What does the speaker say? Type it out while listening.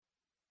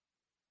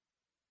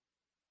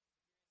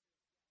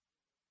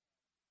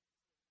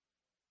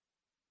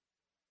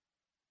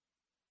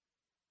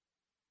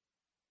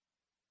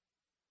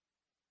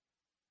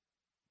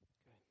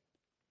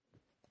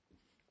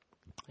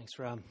Thanks,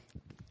 Rob.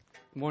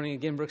 Good morning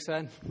again,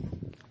 Brookside.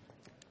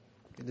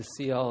 Good to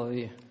see all of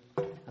you.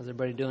 How's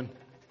everybody doing?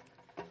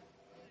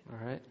 All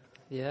right.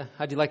 Yeah.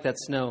 How'd you like that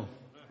snow?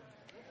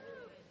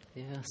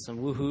 Yeah. Some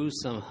woohoo,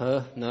 some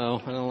huh.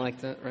 No, I don't like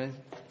that, right?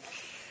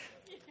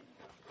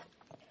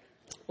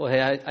 Well,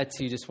 hey, I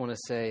too just want to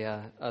say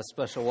a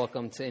special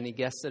welcome to any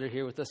guests that are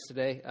here with us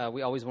today.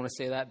 We always want to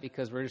say that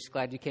because we're just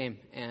glad you came.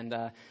 And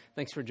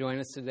thanks for joining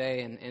us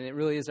today. And it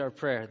really is our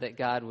prayer that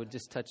God would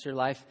just touch your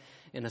life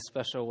in a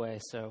special way.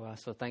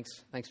 So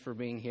thanks for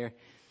being here.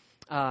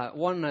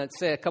 Want to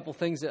say a couple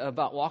things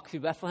about Walk Through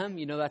Bethlehem.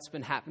 You know that's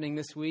been happening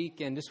this week,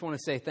 and just want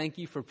to say thank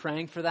you for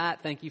praying for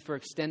that. Thank you for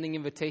extending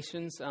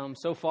invitations.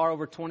 So far,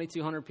 over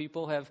 2,200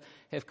 people have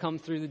come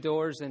through the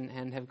doors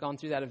and have gone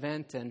through that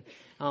event. And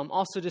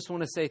also just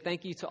want to say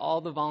thank you to all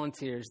the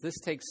volunteers. This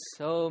takes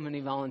so many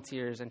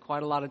volunteers and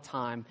quite a lot of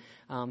time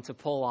to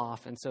pull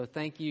off. And so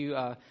thank you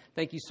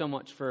so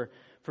much for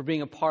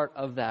being a part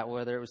of that,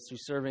 whether it was through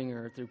serving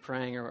or through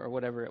praying or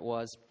whatever it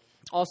was.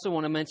 Also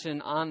want to mention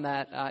on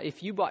that,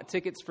 if you bought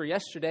tickets for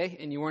yesterday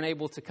and you weren't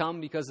able to come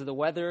because of the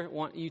weather,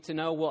 want you to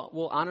know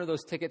we'll honor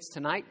those tickets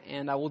tonight,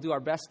 and we'll do our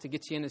best to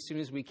get you in as soon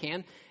as we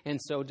can. And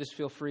so just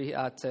feel free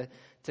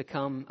to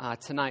come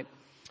tonight.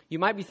 You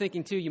might be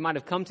thinking, too, you might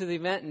have come to the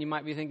event, and you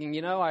might be thinking,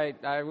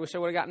 I wish I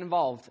would have gotten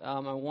involved. I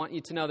want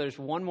you to know there's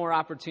one more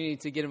opportunity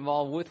to get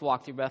involved with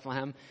Walk Through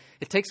Bethlehem.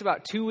 It takes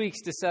about 2 weeks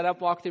to set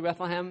up Walk Through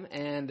Bethlehem,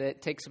 and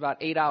it takes about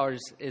 8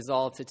 hours is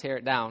all to tear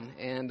it down.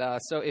 And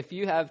so if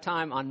you have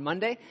time on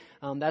Monday,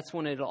 that's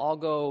when it'll all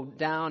go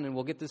down, and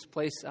we'll get this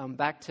place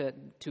back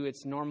to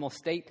its normal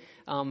state.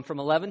 From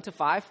 11 to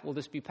 5, we'll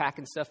just be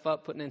packing stuff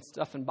up, putting in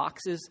stuff in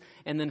boxes.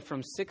 And then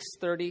from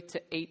 6:30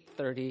 to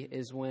 8:30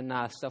 is when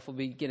stuff will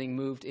be getting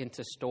moved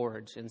into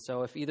storage. And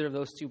so if either of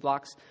those two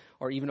blocks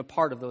or even a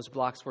part of those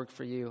blocks work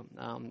for you,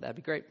 that'd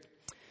be great.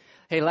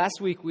 Hey,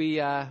 last week we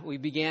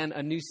began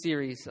a new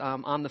series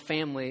on the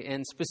family,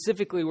 and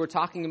specifically we're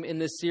talking in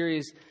this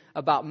series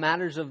about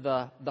matters of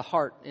the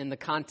heart in the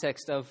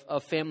context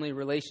of family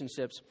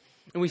relationships.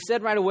 And we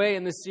said right away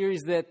in this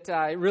series that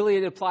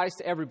it applies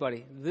to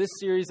everybody. This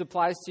series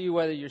applies to you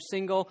whether you're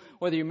single,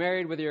 whether you're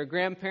married, whether you're a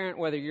grandparent,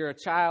 whether you're a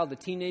child, a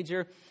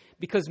teenager,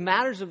 because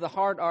matters of the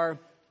heart are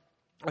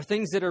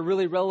things that are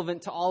really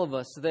relevant to all of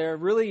us.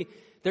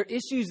 They're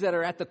issues that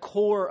are at the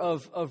core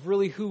of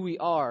really who we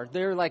are.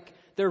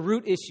 They're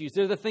root issues.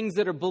 They're the things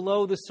that are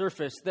below the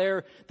surface.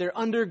 They're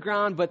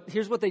underground, but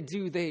here's what they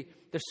do. They're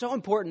so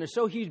important. They're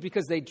so huge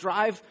because they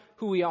drive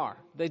who we are.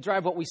 They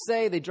drive what we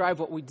say. They drive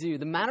what we do.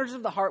 The matters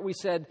of the heart, we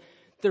said,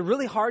 they're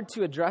really hard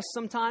to address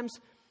sometimes,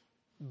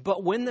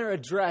 but when they're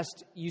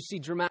addressed, you see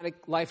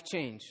dramatic life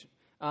change.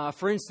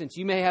 For instance,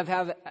 you may have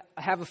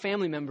a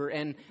family member,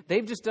 and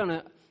they've just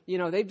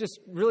they've just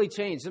really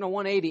changed in a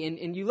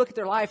 180, and you look at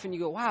their life and you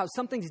go, wow,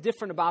 something's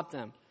different about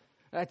them.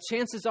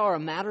 Chances are a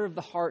matter of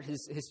the heart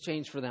has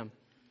changed for them.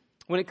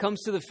 When it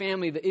comes to the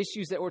family, the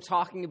issues that we're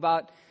talking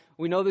about,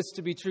 we know this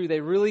to be true.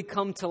 They really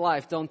come to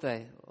life, don't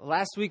they?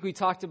 Last week we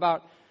talked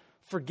about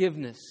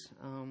forgiveness.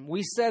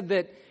 We said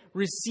that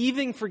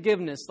receiving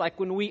forgiveness, like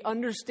when we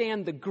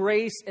understand the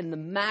grace and the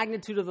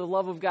magnitude of the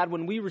love of God,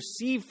 when we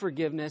receive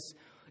forgiveness,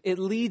 it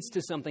leads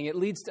to something. It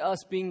leads to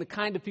us being the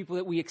kind of people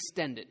that we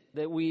extend it,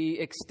 that we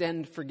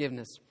extend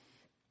forgiveness.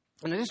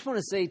 And I just want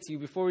to say to you,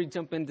 before we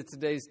jump into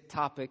today's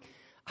topic,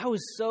 I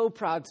was so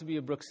proud to be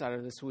a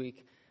Brooksider this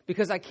week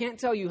because I can't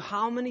tell you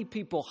how many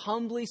people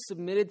humbly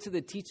submitted to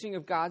the teaching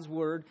of God's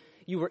Word.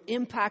 You were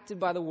impacted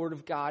by the Word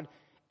of God,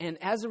 and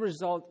as a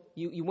result,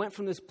 you went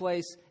from this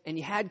place and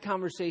you had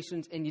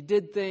conversations and you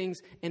did things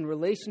and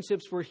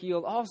relationships were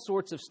healed, all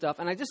sorts of stuff.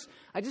 And I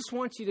just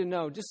want you to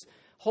know, just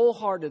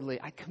wholeheartedly,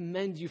 I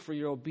commend you for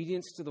your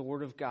obedience to the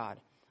Word of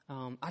God.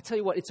 I tell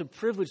you what, it's a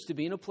privilege to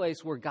be in a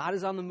place where God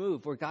is on the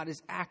move, where God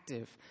is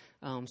active.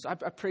 So I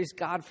praise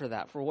God for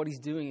that, for what He's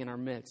doing in our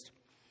midst.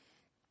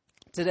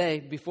 Today,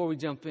 before we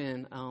jump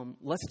in,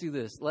 let's do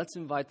this. Let's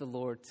invite the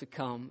Lord to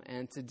come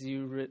and to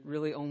do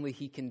really only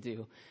He can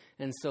do.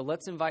 And so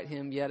let's invite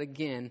Him yet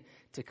again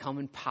to come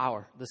in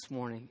power this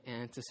morning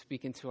and to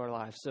speak into our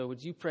lives. So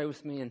would you pray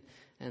with me,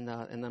 and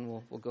then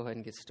we'll go ahead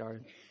and get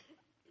started.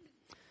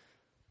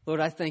 Lord,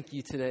 I thank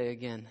you today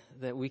again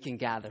that we can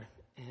gather.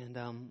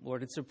 And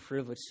Lord, it's a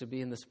privilege to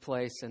be in this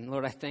place. And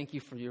Lord, I thank you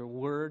for your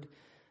word.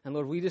 And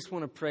Lord, we just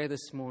want to pray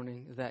this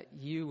morning that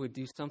you would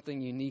do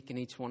something unique in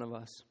each one of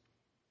us.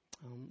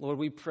 Lord,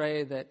 we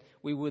pray that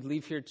we would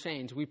leave here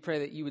changed. We pray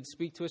that you would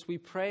speak to us. We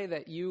pray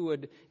that you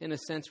would, in a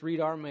sense,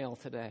 read our mail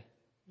today.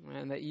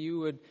 And that you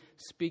would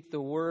speak the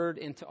word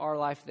into our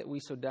life that we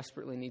so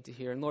desperately need to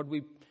hear. And Lord,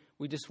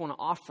 we just want to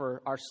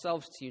offer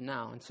ourselves to you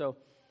now. And so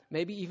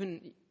maybe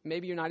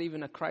you're not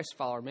even a Christ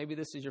follower. Maybe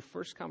this is your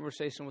first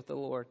conversation with the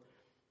Lord.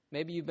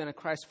 Maybe you've been a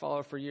Christ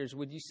follower for years.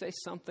 Would you say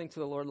something to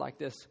the Lord like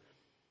this?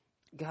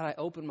 God, I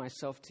open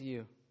myself to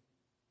you.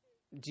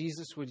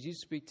 Jesus, would you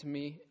speak to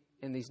me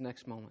in these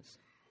next moments?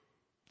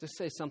 Just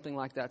say something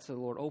like that to the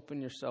Lord.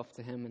 Open yourself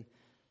to Him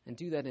and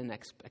do that in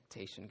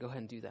expectation. Go ahead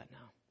and do that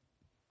now.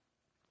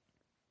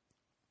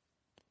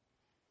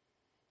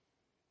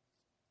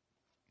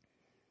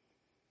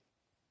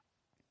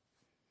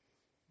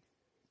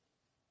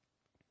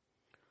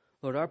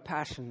 Lord, our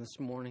passion this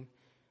morning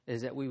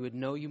is that we would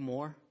know you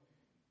more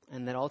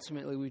and that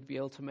ultimately we'd be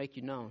able to make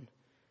you known.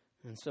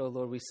 And so,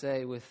 Lord, we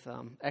say with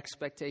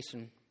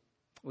expectation,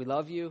 we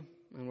love you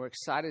and we're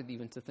excited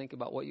even to think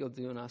about what you'll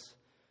do in us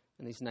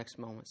in these next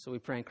moments. So we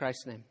pray in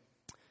Christ's name.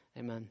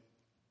 Amen.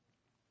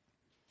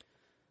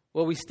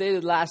 Well, we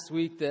stated last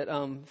week that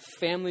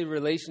family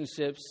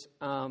relationships,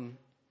 in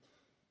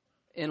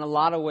a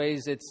lot of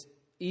ways, it's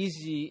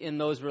easy in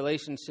those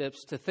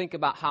relationships to think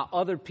about how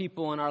other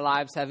people in our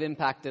lives have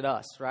impacted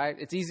us, right?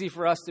 It's easy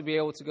for us to be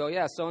able to go,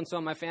 yeah, so-and-so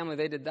in my family,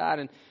 they did that,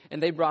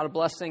 and they brought a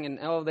blessing, and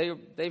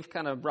they've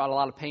kind of brought a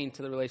lot of pain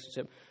to the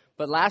relationship.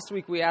 But last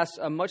week we asked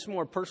a much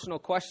more personal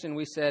question.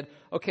 We said,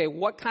 okay,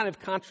 what kind of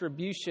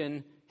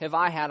contribution have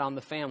I had on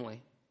the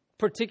family?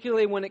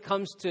 Particularly when it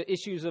comes to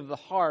issues of the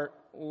heart,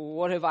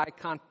 what have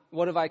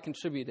I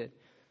contributed?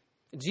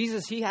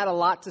 Jesus, he had a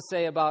lot to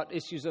say about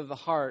issues of the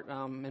heart.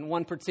 In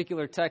one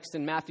particular text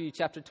in Matthew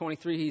chapter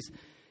 23, he's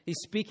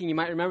speaking, you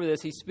might remember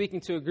this, he's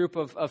speaking to a group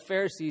of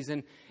Pharisees,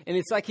 and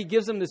it's like he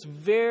gives them this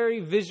very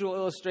visual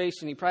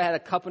illustration. He probably had a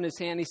cup in his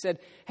hand. He said,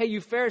 hey,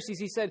 you Pharisees,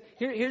 he said,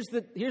 here's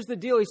the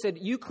deal. He said,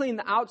 you clean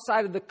the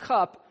outside of the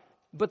cup,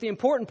 but the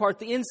important part,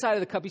 the inside of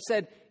the cup, he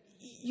said,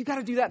 you got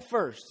to do that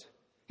first.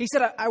 He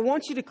said, I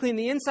want you to clean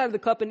the inside of the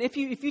cup, and if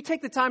you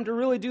take the time to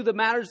really do the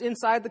matters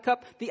inside the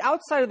cup, the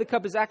outside of the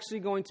cup is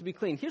actually going to be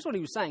clean. Here's what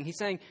he was saying. He's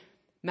saying,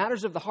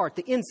 matters of the heart,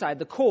 the inside,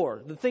 the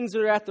core, the things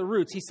that are at the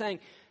roots. He's saying,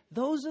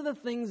 those are the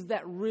things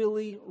that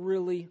really,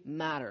 really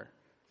matter.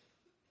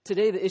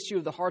 Today, the issue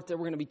of the heart that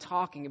we're going to be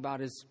talking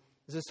about is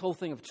this whole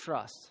thing of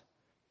trust.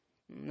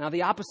 Now,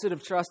 the opposite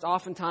of trust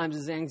oftentimes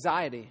is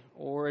anxiety,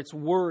 or it's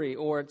worry,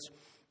 or it's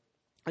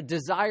a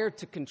desire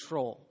to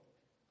control.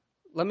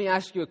 Let me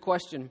ask you a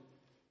question.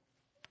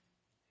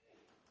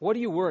 What do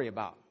you worry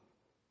about?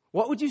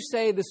 What would you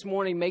say this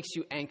morning makes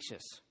you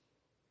anxious?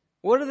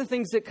 What are the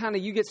things that kind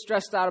of you get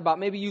stressed out about?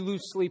 Maybe you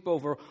lose sleep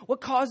over. What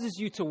causes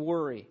you to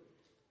worry?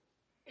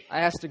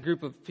 I asked a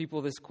group of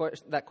people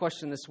that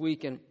question this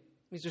week, and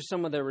these are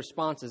some of their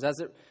responses. As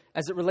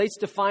it relates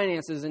to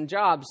finances and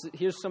jobs,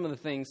 here's some of the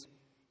things.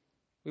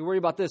 We worry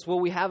about this. Will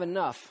we have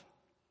enough?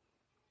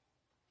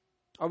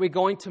 Are we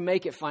going to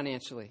make it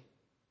financially?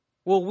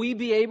 Will we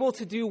be able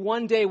to do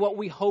one day what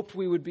we hoped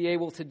we would be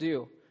able to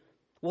do?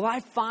 Will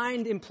I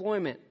find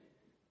employment?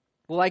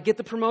 Will I get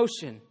the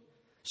promotion?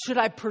 Should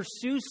I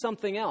pursue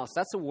something else?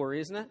 That's a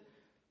worry, isn't it?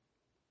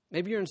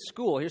 Maybe you're in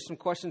school. Here's some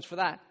questions for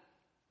that.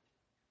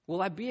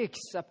 Will I be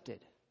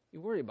accepted?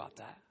 You worry about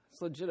that.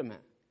 It's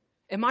legitimate.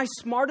 Am I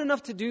smart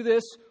enough to do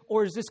this,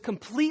 or is this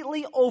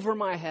completely over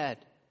my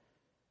head?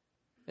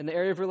 In the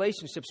area of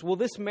relationships, will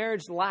this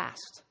marriage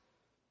last?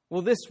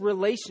 Will this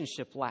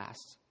relationship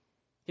last?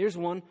 Here's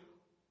one.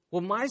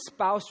 Will my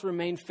spouse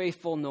remain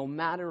faithful no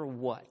matter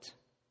what?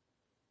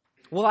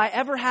 Will I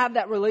ever have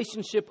that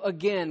relationship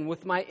again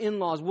with my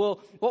in-laws?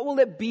 What will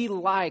it be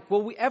like?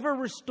 Will we ever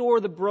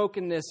restore the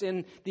brokenness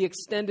in the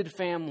extended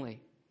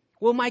family?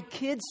 Will my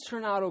kids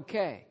turn out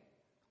okay?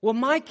 Will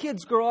my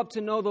kids grow up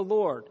to know the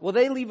Lord? Will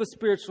they leave a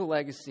spiritual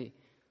legacy?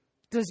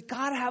 Does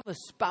God have a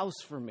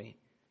spouse for me?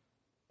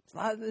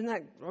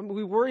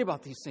 We worry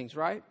about these things,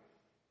 right?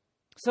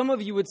 Some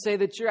of you would say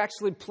that you're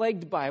actually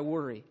plagued by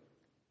worry.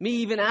 Me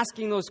even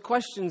asking those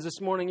questions this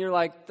morning, you're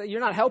like,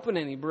 you're not helping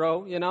any,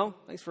 bro, you know?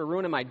 Thanks for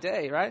ruining my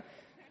day, right?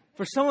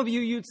 For some of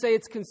you, you'd say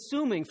it's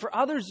consuming. For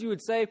others, you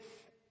would say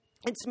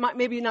it's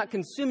maybe not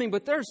consuming,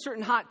 but there are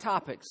certain hot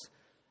topics.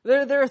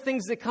 There are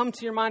things that come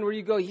to your mind where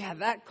you go, yeah,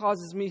 that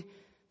causes me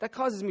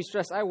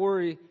stress. I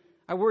worry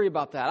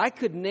about that. I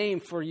could name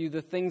for you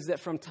the things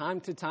that from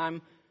time to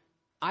time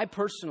I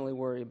personally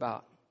worry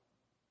about.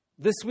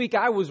 This week,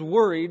 I was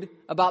worried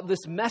about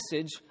this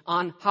message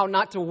on how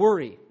not to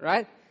worry,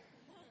 right?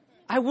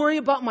 I worry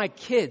about my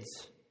kids.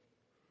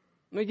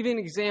 Let me give you an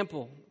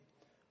example.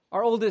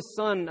 Our oldest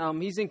son,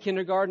 he's in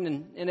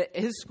kindergarten, and at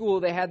his school,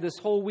 they had this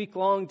whole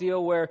week-long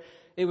deal where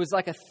it was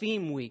like a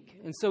theme week.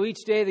 And so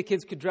each day, the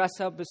kids could dress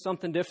up as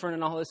something different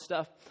and all this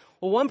stuff.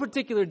 Well, one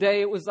particular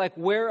day, it was like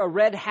wear a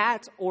red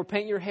hat or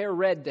paint your hair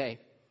red day.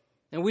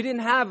 And we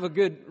didn't have a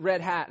good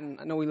red hat. And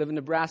I know we live in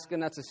Nebraska,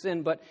 and that's a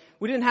sin, but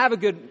we didn't have a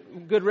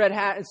good red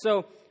hat. And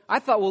so I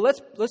thought, well,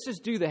 let's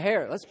just do the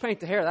hair. Let's paint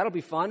the hair. That'll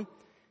be fun.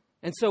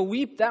 And so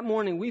that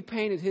morning, we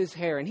painted his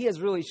hair. And he has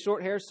really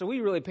short hair, so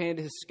we really painted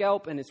his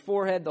scalp and his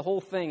forehead, the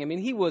whole thing. I mean,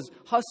 he was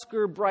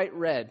Husker bright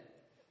red.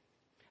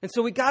 And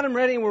so we got him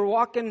ready,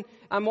 and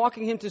I'm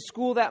walking him to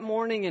school that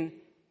morning. And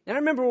I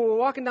remember we were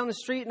walking down the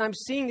street, and I'm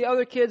seeing the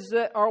other kids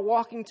that are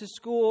walking to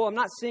school. I'm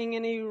not seeing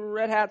any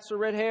red hats or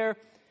red hair.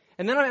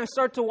 And then I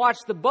start to watch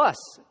the bus,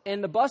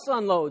 and the bus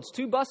unloads,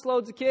 2 bus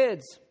loads of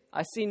kids.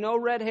 I see no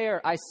red hair.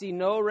 I see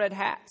no red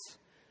hats.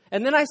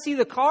 And then I see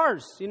the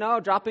cars,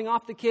 dropping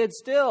off the kids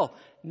still.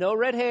 No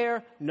red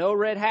hair, no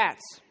red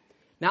hats.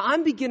 Now,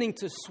 I'm beginning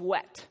to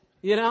sweat,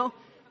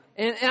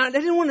 And I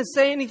didn't want to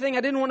say anything. I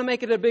didn't want to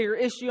make it a bigger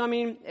issue. I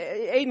mean,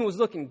 Aiden was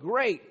looking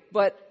great,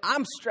 but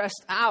I'm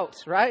stressed out,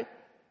 right?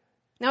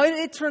 Now,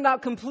 it turned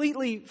out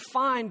completely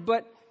fine,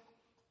 but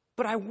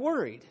I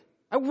worried.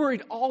 I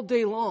worried all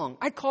day long.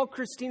 I called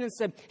Christina and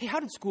said, hey, how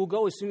did school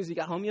go as soon as you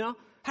got home,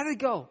 How did it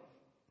go?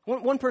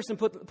 One person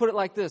put it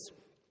like this.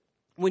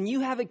 When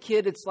you have a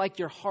kid, it's like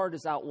your heart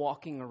is out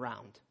walking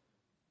around.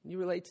 Can you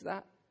relate to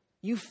that?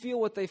 You feel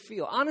what they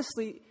feel.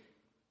 Honestly,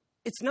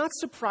 it's not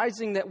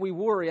surprising that we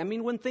worry. I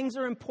mean, when things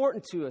are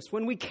important to us,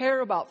 when we care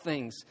about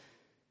things,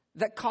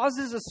 that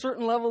causes a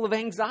certain level of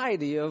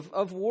anxiety,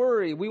 of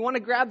worry. We want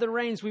to grab the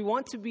reins. We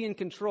want to be in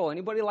control.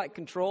 Anybody like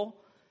control?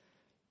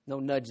 No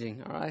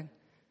nudging, all right?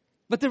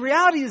 But the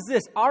reality is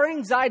this. Our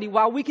anxiety,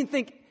 while we can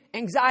think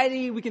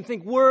anxiety, we can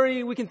think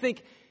worry, we can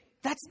think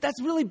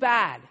that's really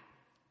bad.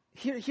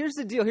 Here's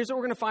the deal. Here's what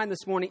we're going to find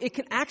this morning. It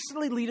can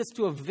actually lead us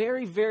to a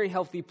very, very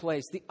healthy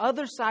place. The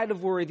other side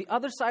of worry, the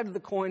other side of the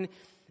coin,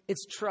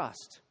 it's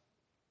trust.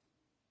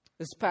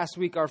 This past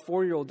week, our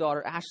 4-year-old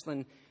daughter,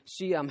 Ashlyn,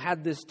 she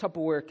had this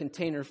Tupperware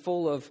container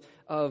full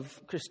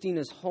of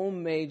Christina's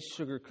homemade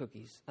sugar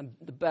cookies.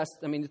 The best.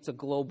 I mean, it's a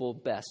global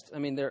best. I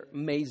mean, they're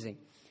amazing.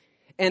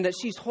 And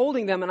she's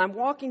holding them, and I'm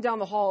walking down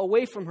the hall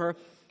away from her,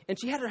 and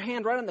she had her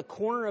hand right on the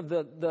corner of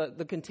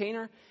the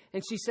container,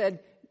 and she said,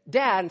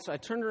 Dad, and so I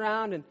turned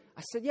around, and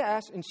I said,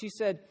 yes, and she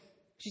said,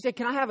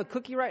 can I have a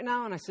cookie right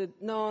now? And I said,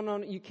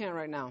 no, you can't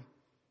right now.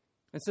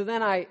 And so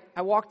then I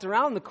walked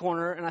around the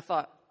corner, and I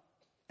thought,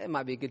 it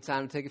might be a good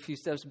time to take a few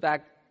steps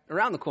back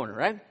around the corner,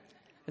 right?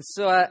 And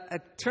so I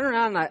turned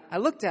around, and I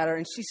looked at her,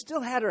 and she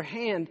still had her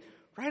hand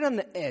right on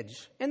the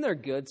edge. And they're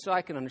good, so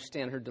I can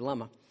understand her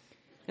dilemma.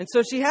 And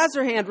so she has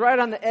her hand right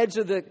on the edge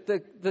of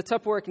the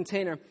Tupperware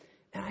container.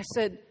 And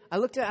I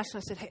looked at Ashlyn, I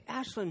said, hey,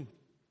 Ashlyn,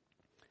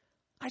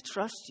 I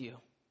trust you.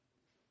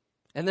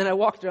 And then I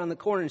walked around the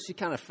corner, and she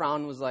kind of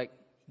frowned and was like,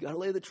 you got to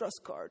lay the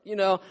trust card,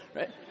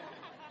 right?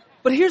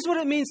 But here's what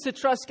it means to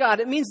trust God.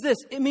 It means this.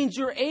 It means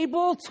you're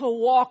able to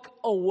walk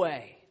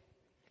away.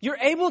 You're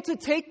able to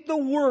take the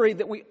worry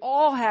that we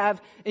all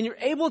have, and you're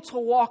able to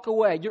walk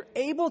away. You're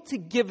able to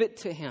give it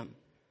to Him.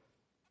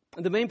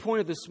 And the main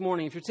point of this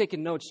morning, if you're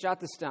taking notes, jot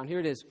this down. Here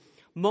it is.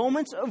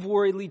 Moments of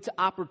worry lead to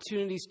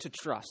opportunities to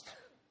trust.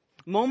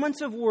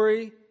 Moments of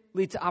worry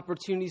lead to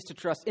opportunities to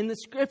trust. In the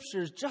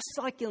Scriptures, just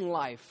like in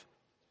life,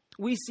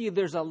 we see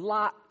there's a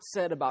lot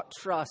said about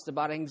trust,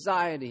 about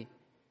anxiety.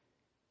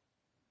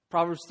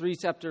 Proverbs 3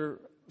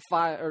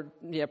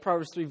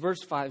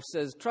 verse 5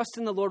 says, trust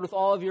in the Lord with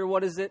all of your,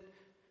 what is it?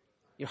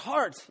 Your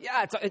heart.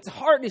 Yeah, it's a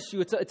heart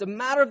issue. It's a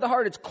matter of the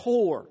heart. It's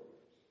core.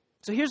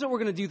 So here's what we're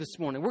going to do this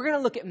morning. We're going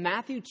to look at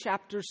Matthew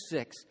chapter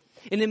 6.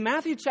 And in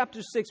Matthew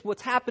chapter 6,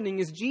 what's happening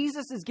is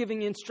Jesus is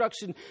giving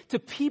instruction to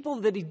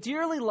people that He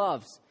dearly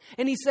loves.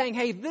 And He's saying,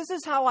 hey, this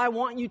is how I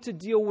want you to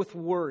deal with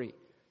worry.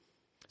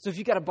 So if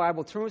you've got a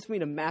Bible, turn with me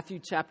to Matthew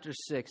chapter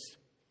 6.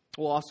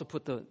 We'll also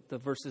put the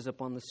verses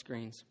up on the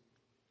screens.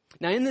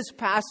 Now, in this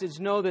passage,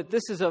 know that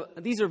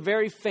these are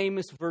very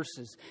famous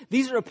verses.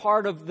 These are a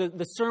part of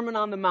the Sermon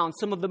on the Mount,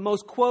 some of the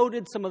most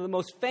quoted, some of the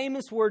most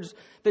famous words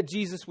that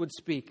Jesus would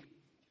speak.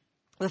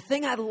 The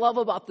thing I love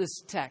about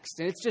this text,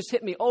 and it's just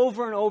hit me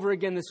over and over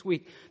again this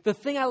week, the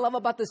thing I love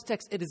about this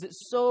text is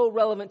it's so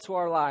relevant to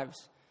our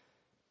lives.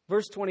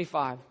 Verse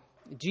 25,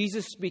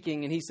 Jesus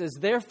speaking, and He says,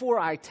 therefore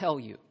I tell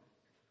you.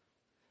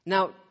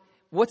 Now,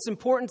 what's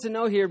important to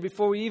know here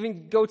before we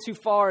even go too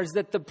far is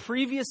that the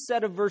previous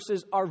set of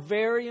verses are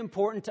very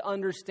important to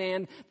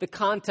understand the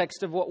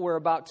context of what we're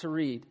about to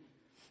read.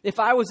 If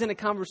I was in a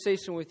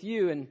conversation with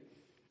you and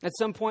at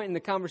some point in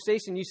the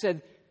conversation you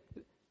said,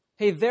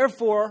 hey,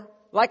 therefore,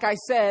 like I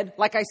said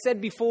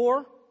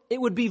before,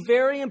 it would be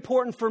very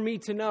important for me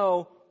to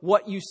know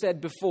what you said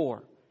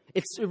before.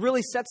 It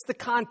really sets the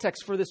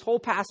context for this whole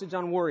passage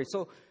on worry.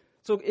 So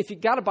if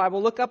you've got a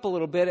Bible, look up a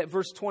little bit at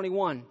verse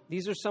 21.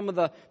 These are some of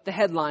the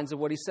headlines of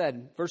what He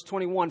said. Verse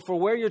 21, for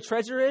where your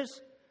treasure is,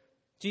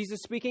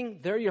 Jesus speaking,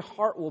 there your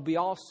heart will be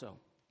also.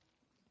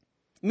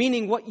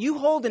 Meaning what you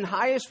hold in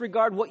highest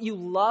regard, what you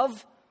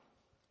love,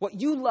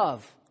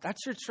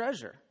 that's your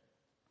treasure.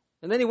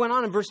 And then He went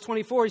on in verse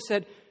 24, He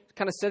said,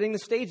 kind of setting the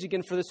stage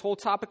again for this whole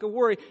topic of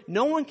worry,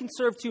 no one can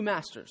serve two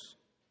masters.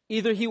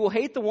 Either he will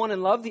hate the one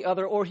and love the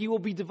other, or he will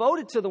be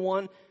devoted to the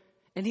one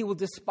and he will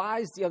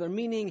despise the other.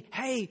 Meaning,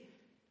 hey,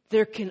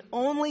 there can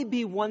only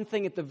be one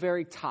thing at the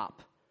very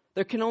top.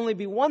 There can only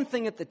be one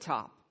thing at the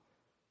top.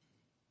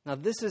 Now,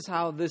 this is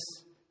how this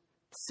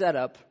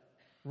setup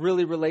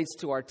really relates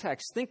to our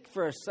text. Think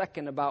for a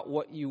second about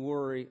what you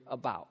worry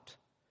about.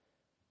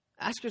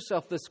 Ask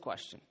yourself this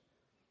question.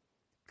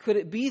 Could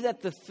it be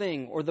that the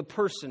thing or the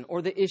person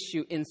or the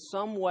issue in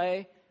some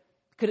way,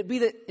 could it be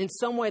that in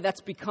some way that's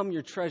become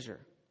your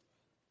treasure?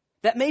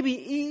 That maybe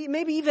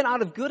even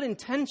out of good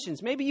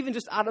intentions, maybe even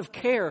just out of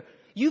care,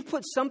 you've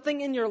put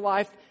something in your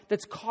life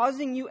that's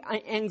causing you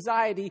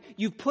anxiety.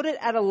 You've put it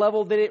at a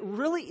level that it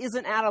really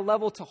isn't at a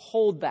level to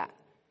hold that.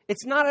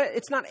 It's not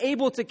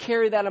able to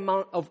carry that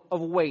amount of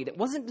weight. It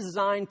wasn't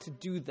designed to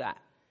do that.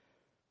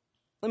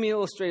 Let me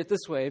illustrate it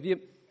this way. Have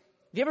you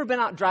ever been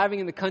out driving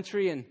in the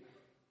country and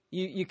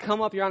you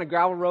come up, you're on a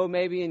gravel road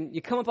maybe, and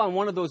you come up on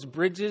one of those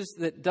bridges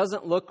that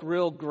doesn't look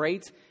real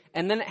great,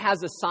 and then it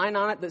has a sign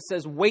on it that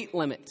says weight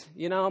limit,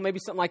 maybe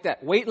something like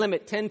that. Weight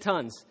limit, 10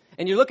 tons.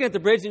 And you're looking at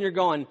the bridge and you're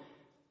going,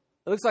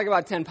 looks like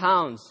about 10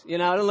 pounds. You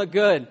know, it doesn't look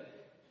good.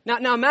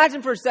 Now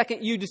imagine for a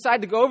second you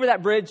decide to go over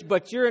that bridge,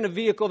 but you're in a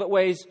vehicle that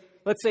weighs,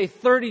 let's say,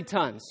 30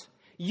 tons.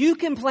 You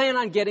can plan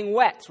on getting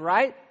wet,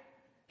 right?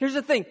 Here's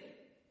the thing.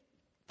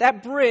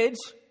 That bridge,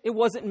 it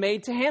wasn't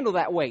made to handle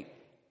that weight.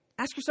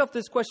 Ask yourself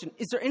this question.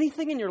 Is there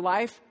anything in your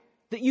life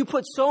that you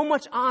put so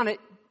much on it,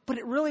 but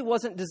it really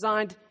wasn't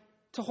designed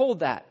to hold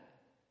that?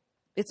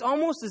 It's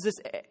almost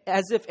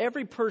as if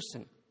every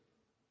person,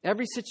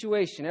 every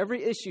situation,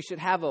 every issue should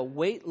have a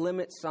weight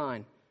limit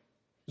sign.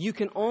 You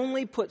can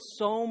only put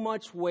so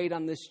much weight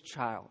on this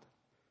child.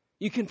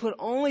 You can put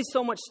only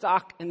so much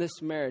stock in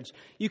this marriage.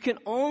 You can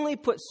only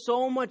put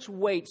so much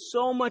weight,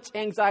 so much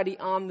anxiety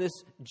on this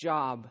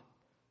job.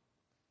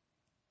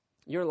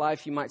 Your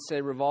life, you might say,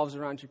 revolves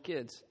around your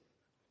kids.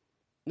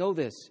 Know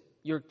this,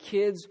 your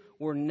kids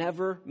were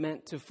never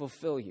meant to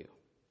fulfill you.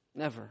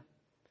 Never.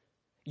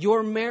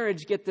 Your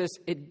marriage, get this,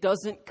 it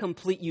doesn't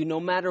complete you, no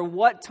matter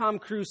what Tom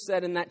Cruise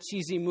said in that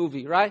cheesy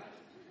movie, right?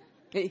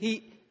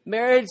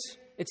 Marriage,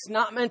 it's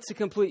not meant to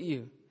complete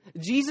you.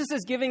 Jesus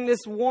is giving this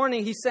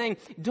warning. He's saying,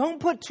 don't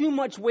put too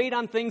much weight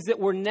on things that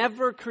were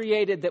never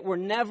created, that were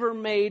never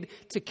made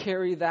to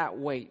carry that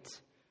weight.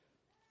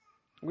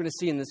 We're going to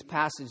see in this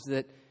passage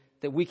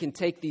that we can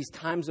take these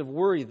times of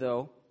worry,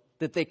 though,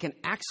 that they can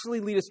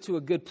actually lead us to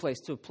a good place,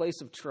 to a place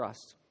of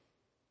trust.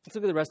 Let's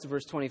look at the rest of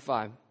verse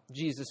 25.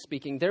 Jesus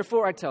speaking,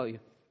 therefore I tell you,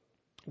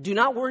 do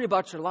not worry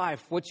about your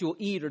life, what you will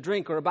eat or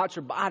drink, or about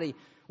your body,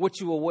 what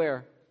you will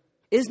wear.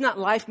 Is not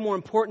life more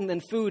important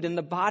than food, and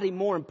the body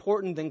more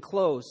important than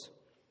clothes?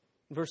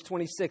 Verse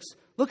 26,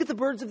 look at the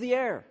birds of the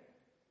air.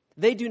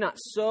 They do not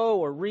sow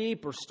or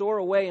reap or store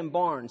away in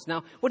barns.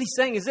 Now, what he's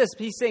saying is this.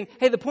 He's saying,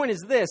 hey, the point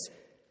is this.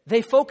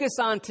 They focus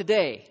on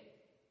today.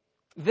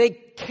 They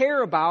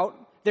care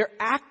about, they're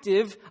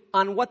active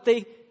on what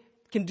they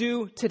can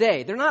do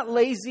today. They're not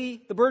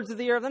lazy. The birds of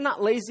the air, they're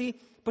not lazy.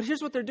 But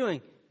here's what they're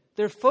doing.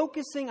 They're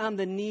focusing on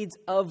the needs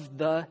of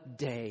the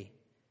day.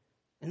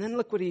 And then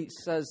look what he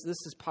says. This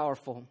is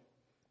powerful.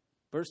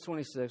 Verse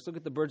 26. Look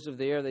at the birds of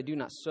the air. They do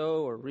not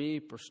sow or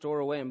reap or store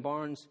away in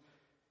barns.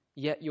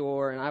 Yet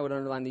and I would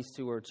underline these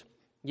two words,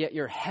 yet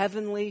your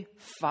heavenly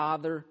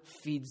Father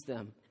feeds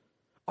them.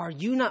 Are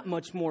you not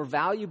much more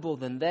valuable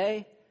than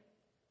they?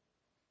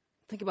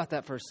 Think about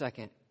that for a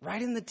second.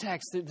 Right in the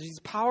text, there's these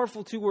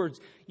powerful two words.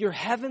 Your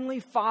heavenly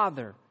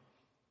Father.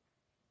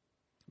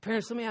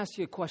 Parents, let me ask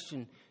you a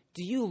question.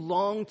 Do you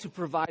long to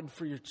provide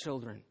for your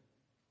children?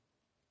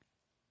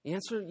 The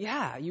answer,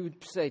 yeah, you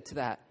would say to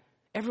that.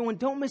 Everyone,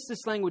 don't miss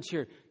this language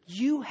here.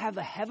 You have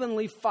a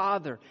heavenly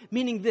Father,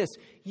 meaning this.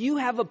 You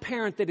have a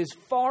parent that is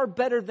far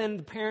better than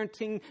the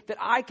parenting that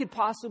I could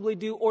possibly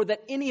do or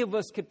that any of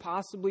us could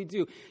possibly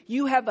do.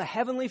 You have a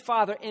heavenly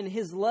Father, and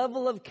His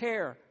level of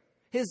care,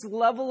 His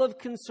level of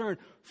concern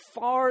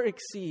far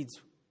exceeds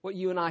what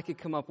you and I could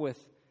come up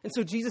with. And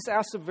so Jesus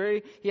asks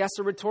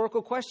a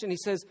rhetorical question. He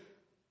says,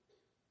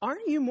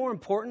 aren't you more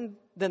important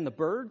than the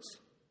birds?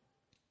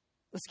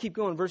 Let's keep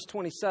going. Verse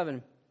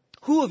 27.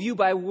 Who of you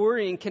by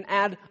worrying can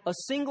add a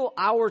single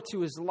hour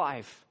to his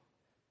life?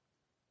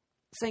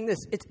 Saying this,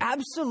 it's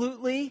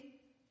absolutely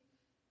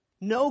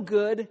no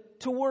good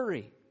to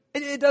worry.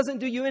 It doesn't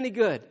do you any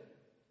good.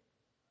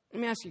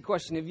 Let me ask you a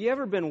question. Have you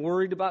ever been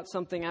worried about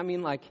something? I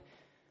mean, like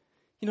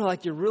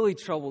you're really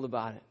troubled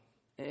about it.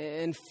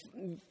 And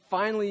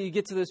finally you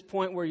get to this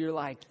point where you're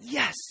like,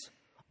 yes,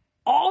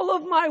 all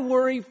of my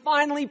worry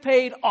finally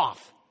paid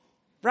off.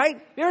 Right?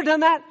 You ever done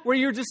that? Where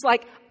you're just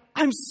like,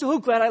 I'm so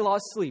glad I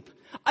lost sleep.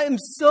 I am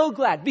so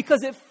glad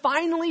because it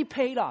finally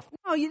paid off.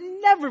 No, you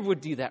never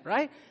would do that,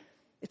 right?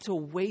 It's a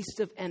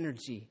waste of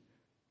energy.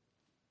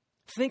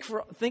 Think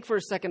for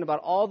a second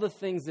about all the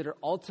things that are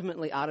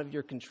ultimately out of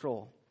your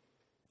control.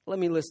 Let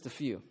me list a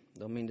few.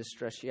 Don't mean to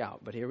stress you out,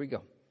 but here we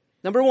go.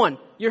 Number one,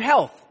 your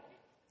health.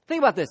 Think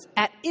about this.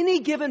 At any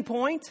given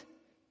point,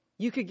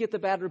 you could get the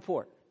bad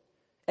report.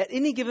 At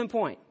any given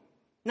point.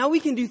 Now,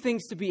 we can do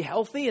things to be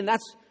healthy, and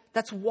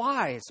that's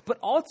wise. But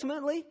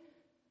ultimately,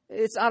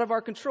 it's out of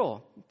our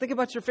control. Think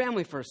about your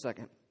family for a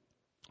second.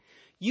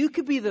 You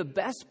could be the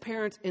best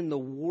parent in the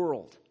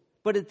world,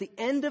 but at the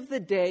end of the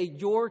day,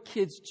 your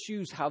kids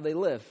choose how they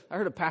live. I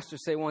heard a pastor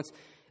say once,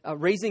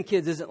 raising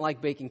kids isn't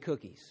like baking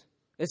cookies.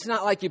 It's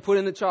not like you put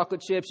in the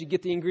chocolate chips, you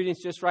get the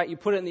ingredients just right, you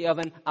put it in the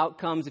oven, out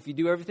comes, if you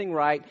do everything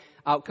right,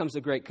 out comes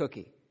a great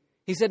cookie.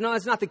 He said, no,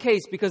 that's not the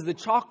case because the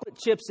chocolate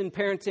chips in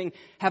parenting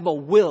have a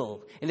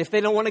will. And if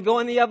they don't want to go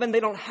in the oven, they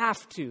don't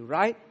have to,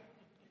 right?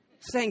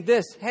 Saying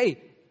this,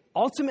 hey,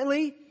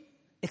 ultimately,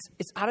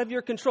 it's out of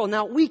your control.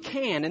 Now, we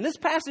can, and this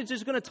passage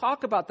is going to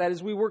talk about that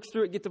as we work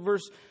through it, get to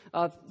verse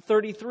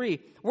 33.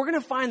 We're going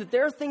to find that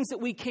there are things that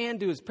we can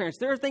do as parents.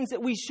 There are things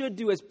that we should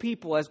do as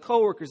people, as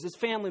coworkers, as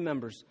family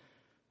members.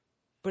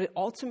 But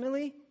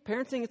ultimately,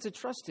 parenting, it's a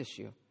trust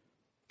issue.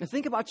 Now,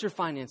 think about your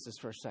finances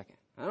for a second.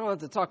 I don't have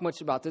to talk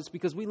much about this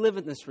because we live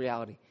in this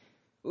reality.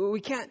 We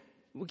can't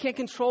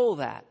control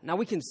that. Now,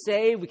 we can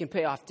save, we can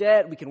pay off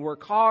debt, we can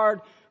work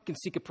hard, we can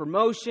seek a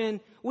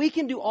promotion. We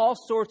can do all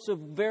sorts of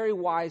very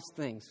wise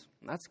things.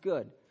 That's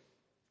good.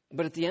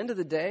 But at the end of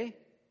the day,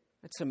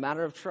 it's a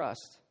matter of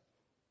trust.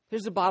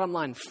 Here's the bottom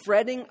line.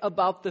 Fretting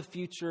about the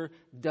future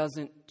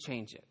doesn't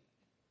change it.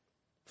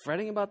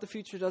 Fretting about the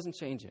future doesn't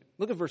change it.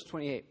 Look at verse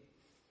 28.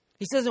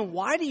 He says, and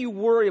why do you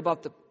worry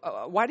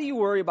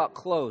about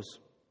clothes?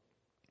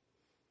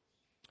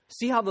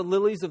 See how the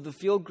lilies of the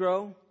field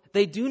grow?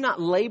 They do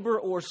not labor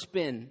or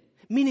spin.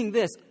 Meaning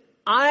this,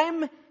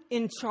 I'm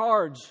in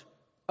charge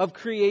of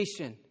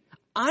creation.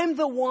 I'm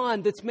the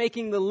one that's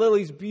making the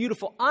lilies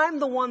beautiful. I'm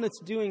the one that's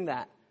doing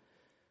that.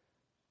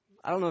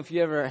 I don't know if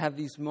you ever have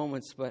these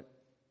moments, but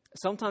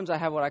sometimes I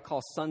have what I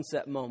call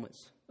sunset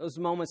moments. Those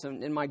moments,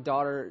 and my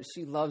daughter,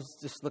 she loves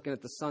just looking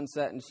at the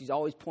sunset, and she's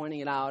always pointing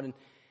it out.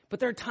 But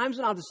there are times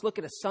when I'll just look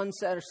at a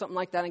sunset or something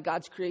like that in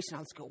God's creation,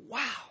 I'll just go, wow,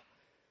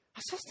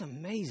 that's just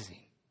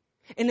amazing.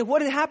 And then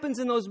what happens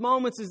in those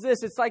moments is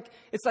this. It's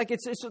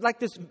like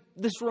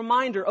this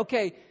reminder,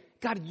 okay,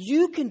 God,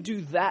 you can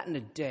do that in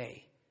a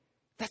day.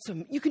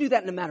 You can do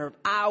that in a matter of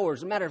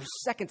hours, a matter of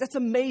seconds. That's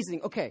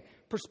amazing. Okay,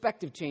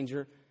 perspective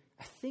changer.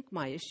 I think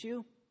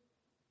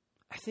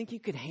you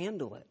could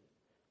handle it.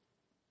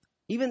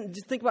 Even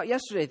just think about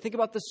yesterday. Think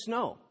about the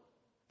snow.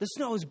 The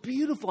snow is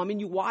beautiful. I mean,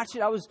 you watch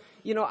it. I was,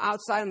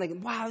 outside and like,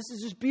 wow, this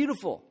is just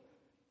beautiful.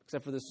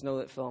 Except for the snow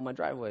that fell on my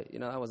driveway.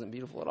 That wasn't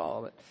beautiful at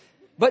all.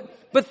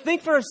 But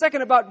think for a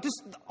second about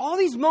just all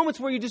these moments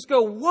where you just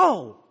go,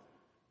 whoa,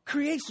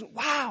 creation,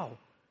 wow.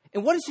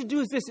 And what it should do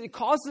is this. It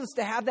causes us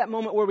to have that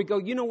moment where we go,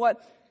 you know what?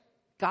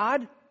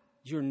 God,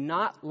 you're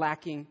not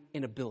lacking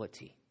in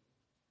ability.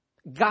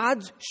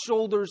 God's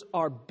shoulders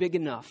are big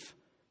enough.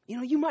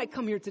 You might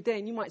come here today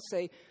and you might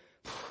say,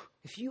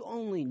 if you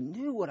only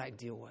knew what I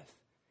deal with,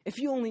 if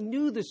you only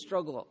knew the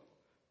struggle,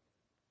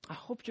 I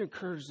hope you're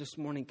encouraged this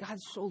morning.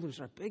 God's shoulders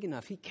are big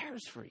enough. He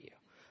cares for you.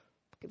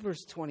 Look at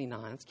verse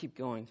 29. Let's keep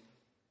going.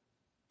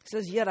 It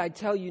says, yet I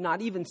tell you,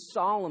 not even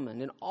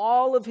Solomon in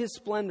all of his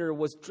splendor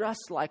was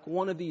dressed like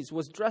one of these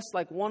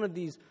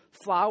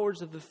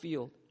flowers of the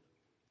field.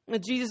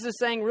 And Jesus is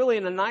saying, really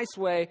in a nice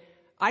way,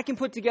 I can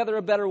put together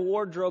a better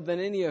wardrobe than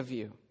any of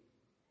you.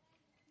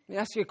 Let me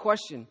ask you a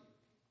question.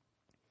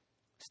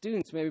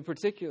 Students, maybe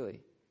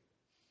particularly.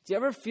 Do you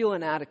ever feel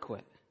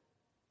inadequate?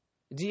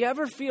 Do you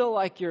ever feel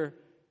like you're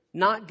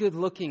not good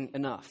looking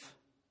enough?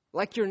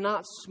 Like you're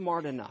not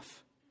smart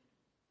enough?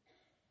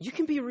 You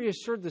can be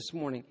reassured this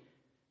morning.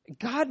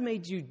 God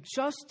made you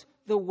just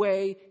the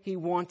way He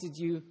wanted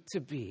you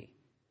to be.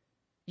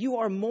 You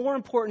are more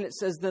important, it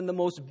says, than the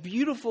most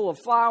beautiful of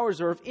flowers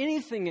or of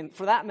anything,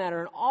 for that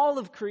matter, in all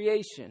of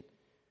creation.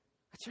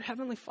 That's your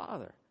Heavenly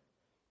Father.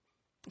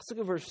 Let's look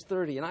at verse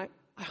 30. And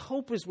I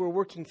hope as we're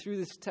working through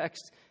this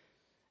text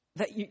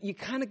that you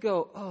kind of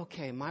go, oh,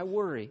 okay, my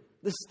worry,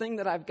 this thing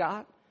that I've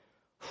got,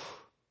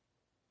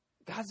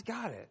 God's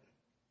got it.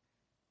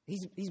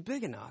 He's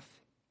big enough.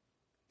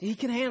 He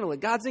can handle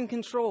it. God's in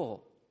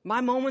control.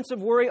 My moments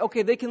of worry,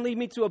 okay, they can lead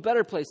me to a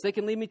better place. They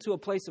can lead me to a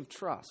place of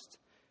trust.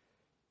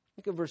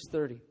 Look at verse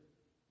 30.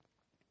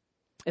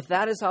 If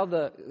that is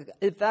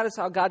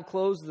how God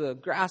clothes the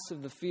grass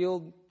of the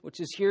field, which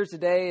is here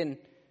today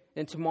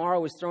and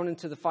tomorrow is thrown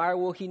into the fire,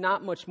 will He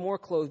not much more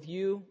clothe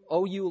you,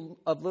 O you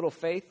of little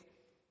faith?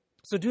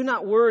 So do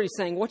not worry,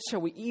 saying, what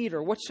shall we eat,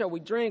 or what shall we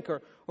drink,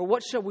 or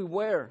what shall we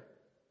wear?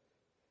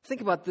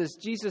 Think about this.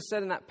 Jesus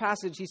said in that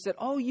passage, He said,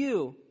 O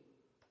you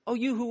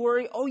who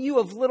worry, O you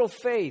of little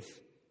faith.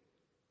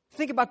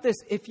 Think about this.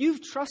 If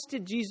you've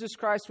trusted Jesus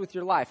Christ with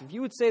your life, if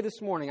you would say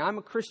this morning, I'm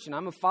a Christian,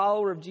 I'm a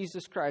follower of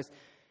Jesus Christ,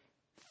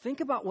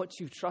 think about what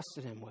you've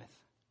trusted Him with.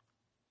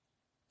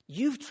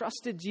 You've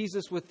trusted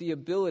Jesus with the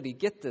ability,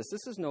 get this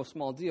is no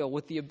small deal,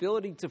 with the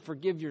ability to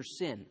forgive your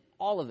sin,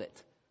 all of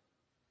it,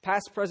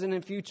 past, present,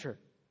 and future.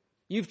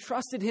 You've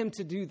trusted Him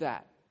to do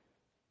that.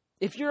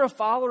 If you're a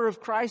follower of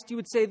Christ, you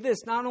would say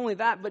this, not only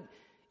that, but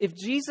if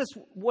Jesus,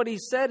 what He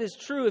said is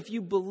true, if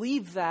you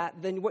believe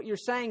that, then what you're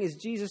saying is,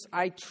 Jesus,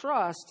 I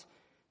trust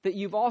that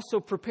you've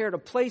also prepared a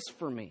place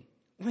for me.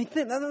 I mean,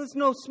 that's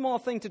no small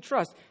thing to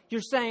trust.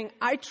 You're saying,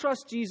 I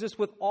trust Jesus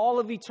with all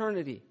of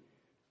eternity.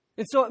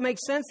 And so it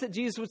makes sense that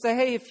Jesus would say,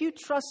 hey, if you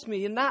trust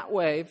me in that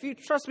way, if you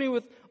trust me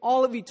with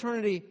all of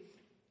eternity,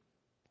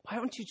 why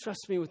don't you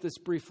trust me with this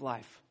brief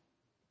life?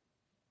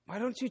 Why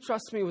don't you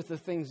trust me with the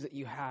things that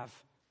you have?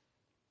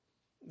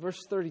 Verse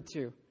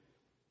 32.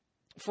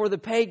 For the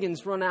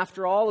pagans run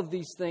after all of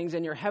these things,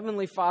 and your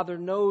heavenly Father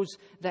knows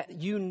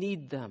that you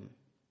need them.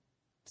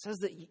 It says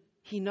that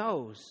He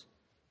knows.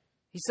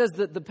 He says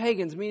that the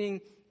pagans,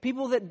 meaning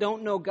people that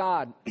don't know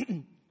God,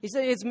 He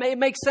said it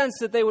makes sense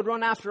that they would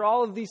run after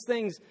all of these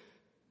things,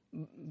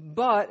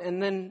 but,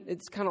 and then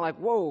it's kind of like,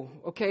 whoa,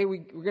 okay, we're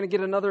going to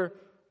get another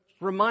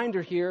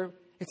reminder here.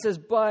 It says,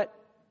 but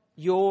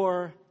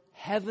your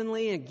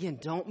heavenly, again,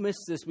 don't miss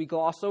this. We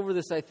gloss over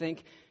this, I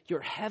think. Your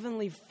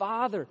heavenly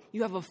Father.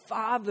 You have a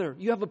Father.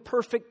 You have a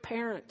perfect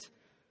parent.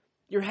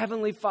 Your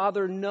heavenly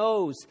Father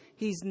knows.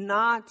 He's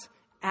not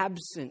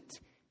absent.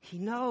 He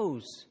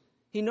knows.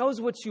 He knows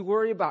what you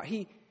worry about.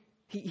 He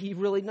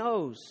really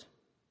knows.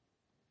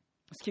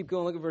 Let's keep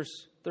going. Look at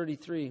verse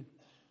 33.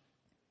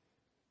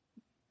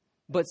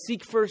 But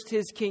seek first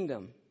His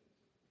kingdom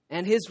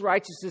and His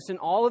righteousness, and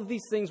all of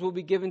these things will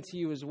be given to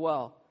you as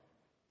well.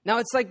 Now,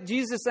 it's like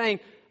Jesus is saying,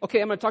 okay,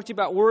 I'm going to talk to you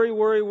about worry,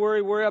 worry,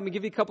 worry, worry. I'm going to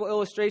give you a couple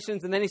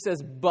illustrations. And then he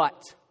says,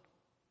 but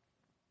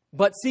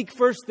seek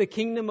first the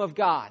kingdom of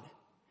God.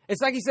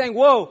 It's like he's saying,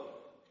 whoa,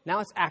 now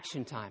it's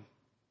action time.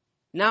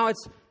 Now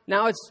it's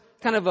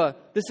kind of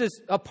this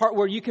is a part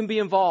where you can be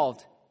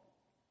involved.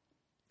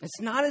 It's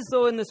not as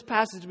though in this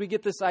passage we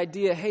get this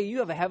idea, hey, you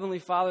have a heavenly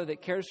Father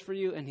that cares for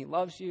you and he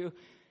loves you.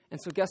 And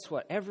so guess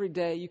what? Every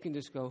day you can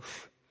just go,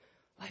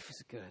 life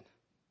is good.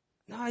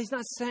 No, he's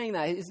not saying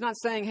that. He's not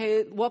saying,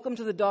 hey, welcome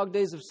to the dog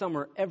days of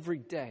summer every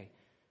day.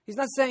 He's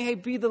not saying, hey,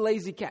 be the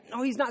lazy cat.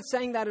 No, he's not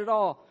saying that at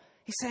all.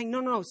 He's saying,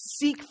 no,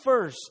 seek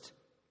first.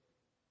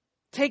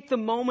 Take the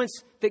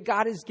moments that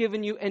God has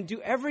given you and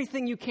do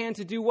everything you can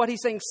to do what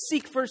he's saying.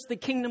 Seek first the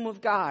kingdom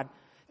of God.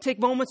 Take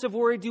moments of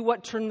worry, do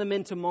what? Turn them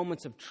into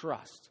moments of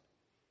trust.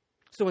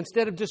 So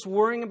instead of just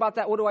worrying about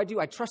that, what do?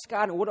 I trust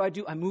God, and what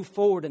do? I move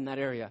forward in that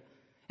area.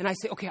 And I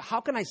say, okay,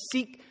 how can I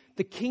seek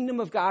the kingdom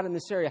of God in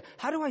this area?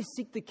 How do I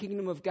seek the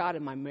kingdom of God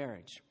in my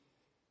marriage?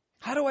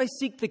 How do I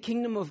seek the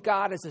kingdom of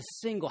God as a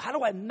single? How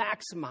do I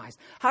maximize?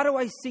 How do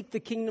I seek the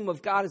kingdom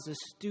of God as a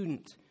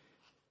student?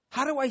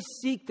 How do I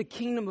seek the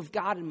kingdom of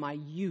God in my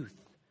youth?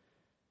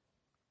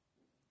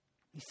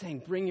 He's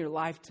saying, bring your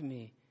life to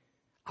me.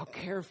 I'll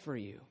care for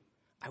you.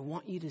 I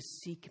want you to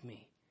seek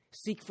me.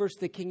 Seek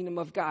first the kingdom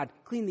of God.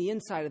 Clean the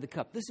inside of the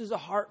cup. This is a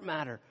heart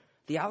matter.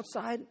 The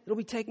outside, it'll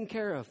be taken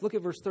care of. Look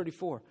at verse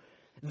 34.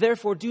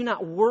 Therefore, do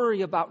not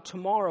worry about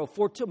tomorrow,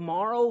 for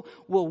tomorrow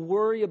will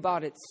worry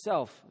about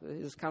itself.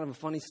 It's kind of a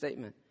funny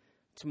statement.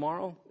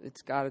 Tomorrow,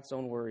 it's got its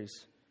own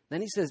worries.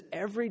 Then he says,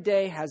 every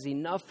day has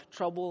enough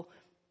trouble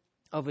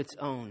of its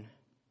own.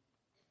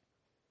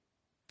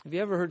 Have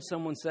you ever heard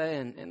someone say,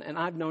 and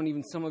I've known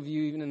even some of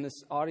you, even in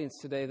this audience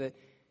today, that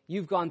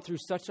you've gone through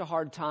such a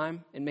hard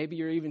time, and maybe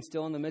you're even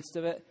still in the midst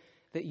of it,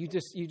 that you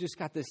just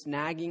got this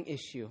nagging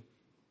issue.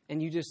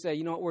 And you just say,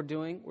 you know what we're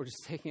doing? We're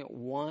just taking it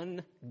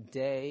one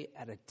day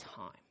at a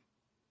time.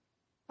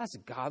 That's a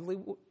godly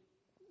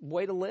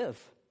way to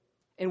live.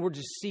 And we're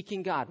just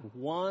seeking God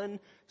one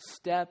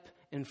step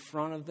in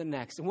front of the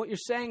next. And what you're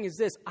saying is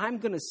this: I'm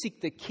going to seek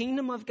the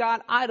kingdom of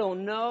God. I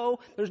don't know.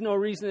 There's no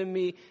reason in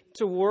me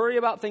to worry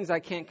about things I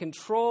can't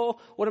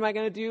control. What am I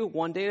going to do?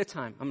 One day at a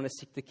time. I'm going to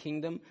seek the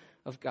kingdom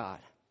of God.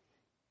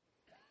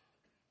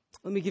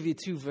 Let me give you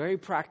two very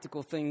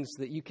practical things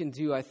that you can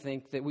do, I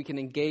think, that we can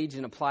engage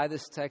and apply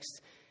this text,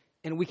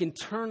 and we can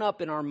turn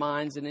up in our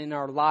minds and in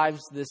our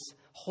lives this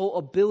whole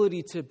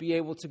ability to be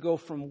able to go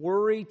from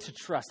worry to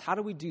trust. How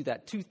do we do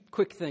that? Two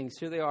quick things.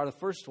 Here they are. The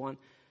first one,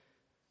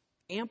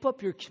 amp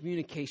up your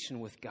communication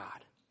with God.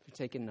 If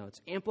you're taking notes,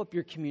 amp up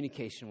your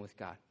communication with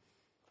God.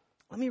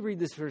 Let me read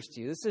this verse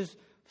to you. This is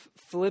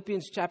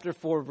Philippians chapter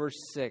 4, verse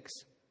 6.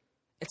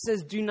 It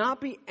says, do not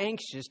be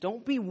anxious.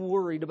 Don't be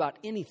worried about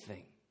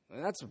anything.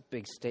 That's a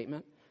big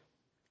statement.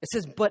 It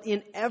says, but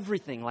in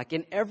everything, like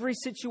in every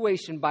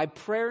situation, by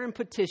prayer and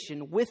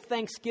petition, with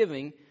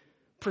thanksgiving,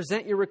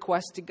 present your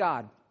request to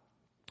God.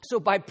 So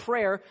by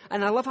prayer,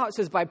 and I love how it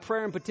says by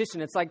prayer and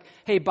petition. It's like,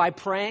 hey, by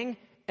praying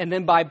and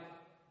then by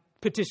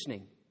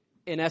petitioning.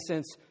 In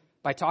essence,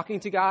 by talking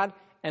to God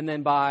and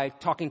then by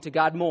talking to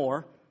God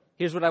more.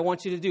 Here's what I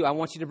want you to do. I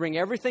want you to bring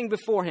everything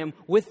before him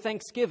with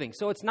thanksgiving.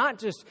 So it's not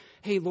just,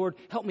 hey, Lord,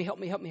 help me.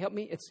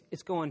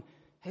 It's going,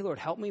 hey, Lord,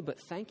 help me, but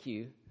thank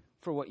you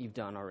for what you've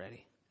done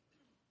already.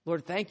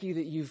 Lord, thank you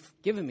that you've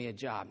given me a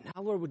job.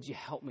 Now, Lord, would you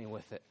help me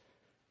with it?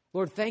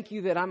 Lord, thank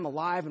you that I'm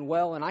alive and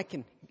well and I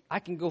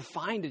can go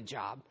find a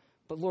job.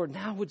 But Lord,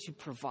 now would you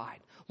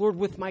provide? Lord,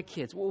 with my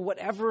kids, well,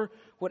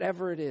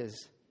 whatever it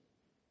is.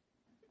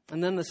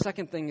 And then the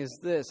second thing is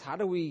this: how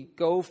do we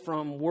go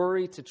from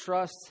worry to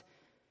trust?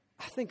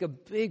 I think a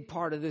big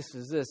part of this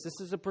is this. This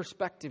is a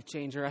perspective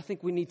changer. I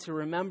think we need to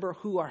remember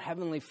who our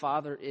Heavenly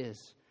Father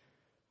is.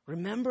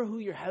 Remember who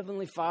your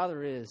Heavenly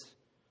Father is.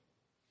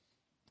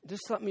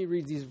 Just let me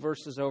read these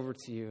verses over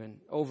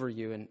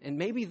you, and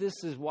maybe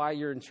this is why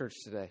you're in church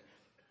today.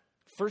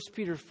 1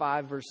 Peter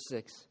 5, verse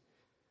 6.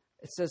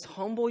 It says,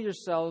 humble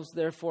yourselves,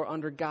 therefore,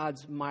 under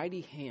God's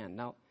mighty hand.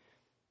 Now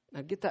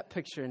get that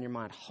picture in your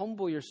mind.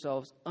 Humble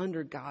yourselves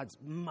under God's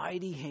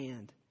mighty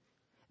hand,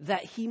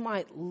 that he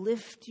might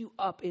lift you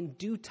up in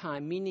due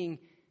time, meaning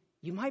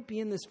you might be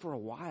in this for a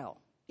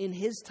while. In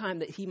his time,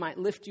 that he might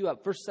lift you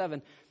up. Verse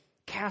 7,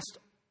 cast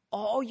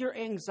all your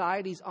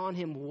anxieties on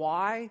him.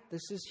 Why?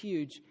 This is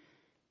huge.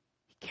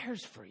 He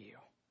cares for you.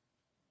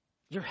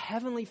 Your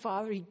Heavenly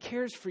Father, he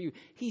cares for you.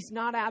 He's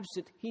not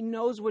absent. He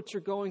knows what you're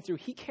going through.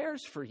 He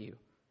cares for you.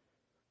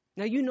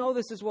 Now, you know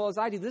this as well as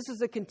I do. This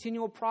is a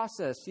continual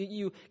process.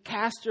 You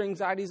cast your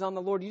anxieties on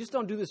the Lord. You just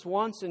don't do this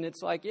once and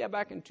it's like, yeah,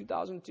 back in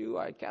 2002,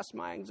 I cast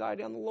my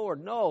anxiety on the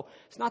Lord. No,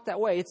 it's not that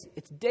way.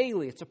 It's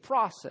daily. It's a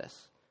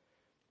process.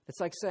 It's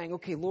like saying,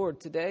 okay, Lord,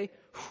 today,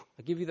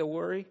 I give you the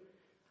worry.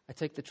 I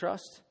take the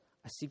trust.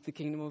 I seek the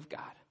kingdom of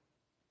God.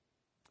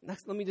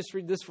 Next, let me just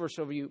read this verse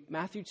over you.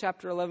 Matthew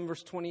chapter 11,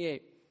 verse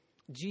 28.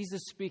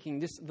 Jesus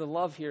speaking. The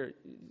love here,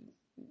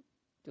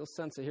 you'll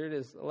sense it. Here it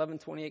is,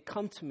 11:28.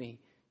 Come to me,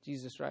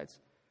 Jesus writes.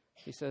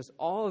 He says,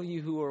 all of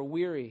you who are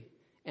weary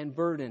and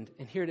burdened,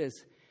 and here it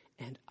is,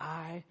 and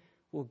I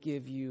will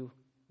give you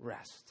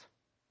rest.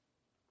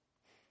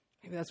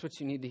 Maybe that's what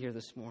you need to hear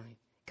this morning.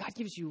 God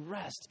gives you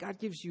rest. God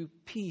gives you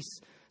peace.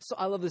 So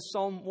I love this.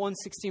 Psalm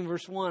 116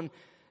 verse 1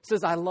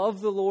 says, I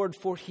love the Lord,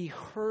 for he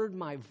heard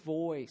my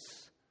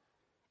voice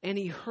and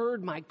he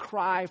heard my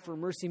cry for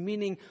mercy.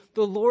 Meaning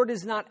the Lord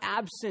is not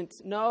absent.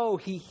 No,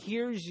 he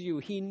hears you.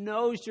 He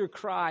knows your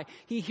cry.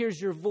 He hears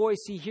your voice.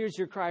 He hears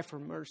your cry for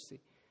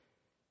mercy.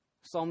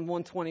 Psalm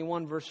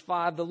 121 verse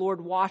 5, the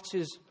Lord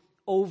watches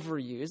over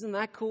you. Isn't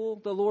that cool?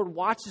 The Lord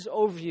watches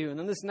over you. And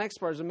then this next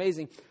part is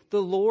amazing.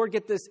 The Lord,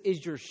 get this,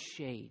 is your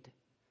shade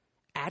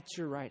at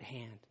your right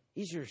hand.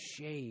 He's your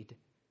shade.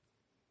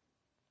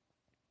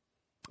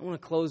 I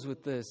want to close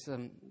with this.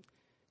 Do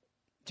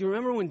you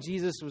remember when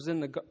Jesus was in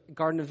the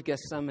Garden of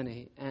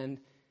Gethsemane and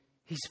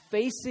he's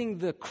facing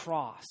the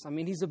cross? I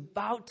mean, he's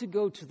about to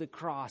go to the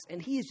cross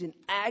and he is in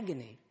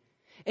agony.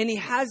 And he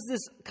has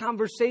this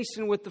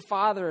conversation with the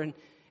Father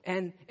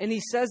and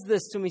he says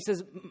this to him. He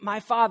says, my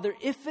Father,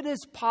 if it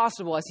is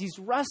possible, as he's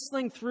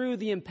wrestling through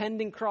the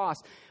impending cross,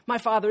 my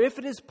Father, if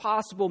it is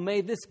possible,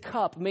 may this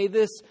cup, may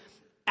this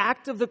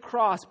act of the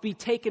cross be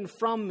taken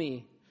from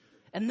me.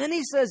 And then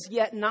he says,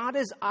 yet not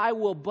as I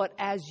will, but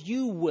as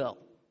you will.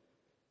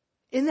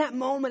 In that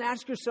moment,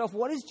 ask yourself,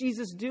 what is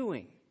Jesus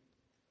doing?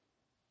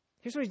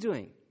 Here's what he's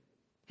doing.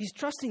 He's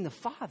trusting the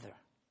Father.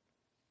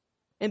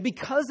 And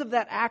because of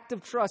that act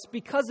of trust,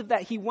 because of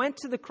that, he went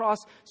to the cross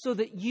so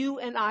that you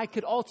and I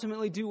could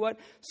ultimately do what?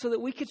 So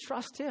that we could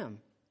trust him.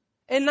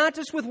 And not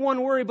just with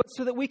one worry, but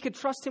so that we could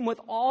trust him with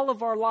all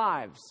of our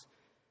lives.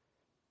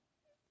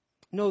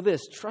 Know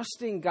this,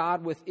 trusting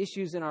God with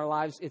issues in our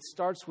lives, it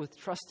starts with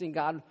trusting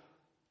God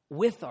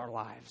with our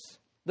lives.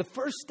 The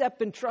first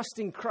step in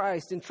trusting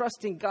Christ and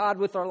trusting God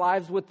with our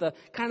lives, with the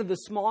kind of the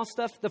small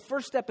stuff, the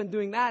first step in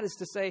doing that is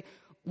to say,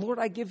 Lord,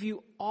 I give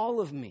you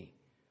all of me.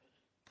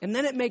 And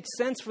then it makes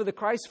sense for the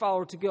Christ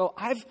follower to go,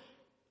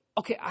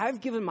 I've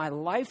given my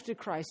life to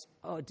Christ.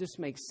 Oh, it just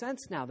makes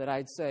sense now that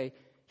I'd say,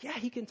 yeah,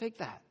 he can take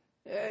that.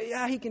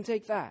 Yeah, he can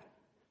take that.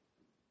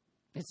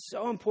 It's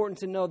so important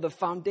to know the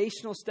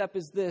foundational step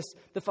is this.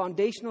 The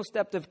foundational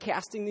step of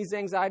casting these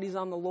anxieties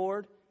on the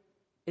Lord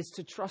is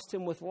to trust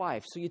him with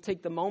life. So you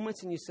take the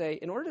moments and you say,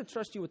 in order to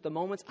trust you with the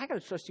moments, I got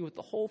to trust you with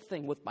the whole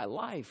thing, with my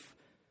life.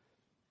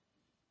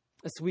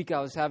 This week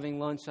I was having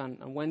lunch on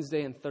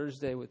Wednesday and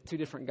Thursday with two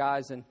different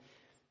guys. And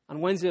on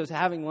Wednesday I was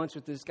having lunch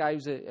with this guy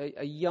who's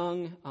a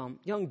young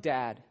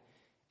dad.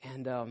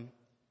 And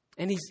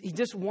he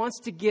just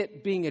wants to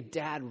get being a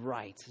dad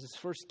right. It's his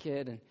first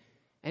kid.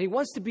 And he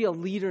wants to be a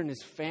leader in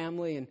his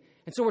family. And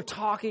so we're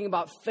talking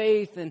about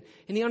faith. And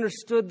he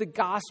understood the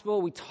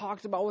gospel. We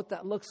talked about what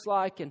that looks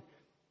like. And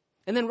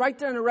then right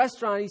there in the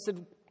restaurant, he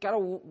said,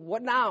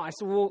 what now? I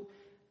said, well,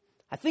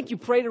 I think you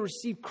pray to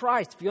receive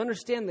Christ. If you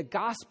understand the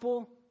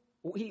gospel,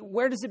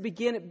 where does it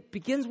begin? It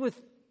begins with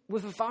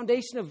a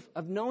foundation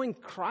of knowing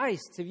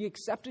Christ. Have you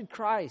accepted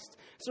Christ?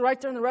 So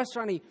right there in the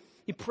restaurant,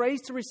 he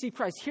prays to receive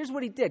Christ. Here's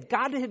what he did.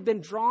 God had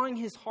been drawing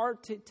his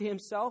heart to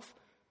himself.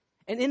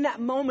 And in that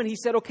moment, he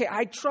said, okay,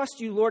 I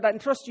trust you, Lord. I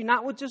trust you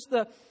not with just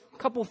the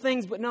couple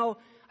things, but no,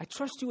 I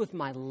trust you with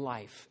my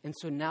life. And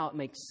so now it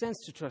makes sense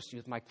to trust you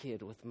with my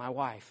kid, with my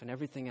wife, and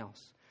everything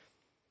else.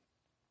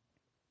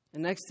 The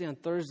next day on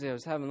Thursday, I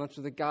was having lunch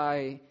with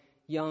a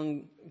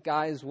young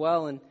guy as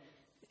well, and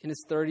in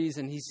his 30s,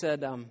 and he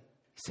said,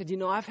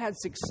 I've had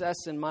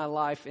success in my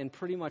life in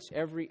pretty much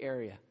every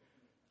area.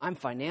 I'm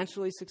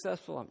financially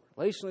successful, I'm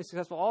relationally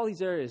successful, all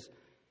these areas.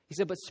 He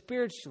said, but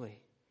spiritually,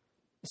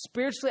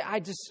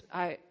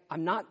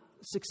 I'm not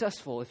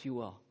successful, if you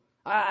will.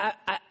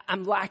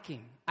 I'm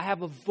lacking. I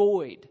have a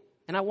void,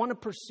 and I want to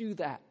pursue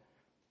that.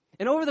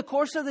 And over the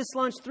course of this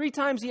lunch, 3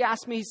 times he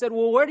asked me, he said,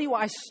 well, where do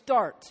I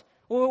start?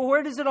 Well,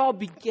 where does it all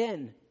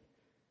begin?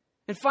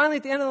 And finally,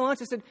 at the end of the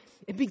lunch, I said,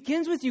 it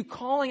begins with you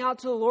calling out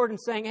to the Lord and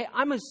saying, hey,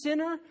 I'm a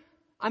sinner.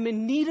 I'm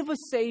in need of a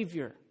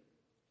Savior.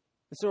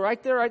 And so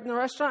right there, right in the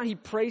restaurant, he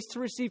prays to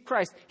receive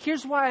Christ.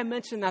 Here's why I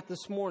mentioned that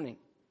this morning.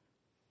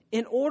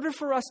 In order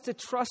for us to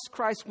trust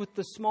Christ with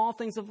the small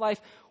things of life,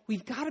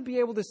 we've got to be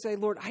able to say,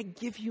 Lord, I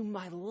give you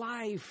my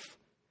life.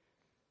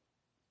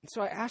 And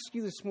so I ask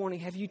you this morning,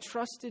 have you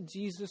trusted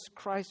Jesus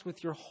Christ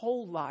with your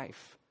whole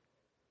life?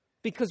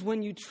 Because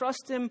when you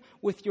trust him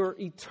with your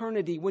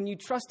eternity, when you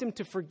trust him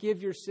to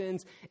forgive your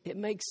sins, it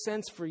makes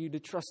sense for you to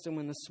trust him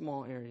in the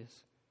small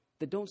areas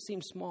that don't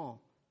seem small.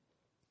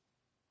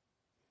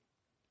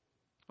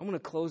 I'm going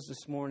to close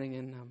this morning,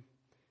 and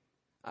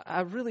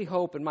I really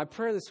hope, and my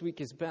prayer this week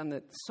has been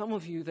that some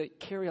of you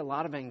that carry a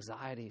lot of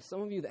anxiety,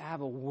 some of you that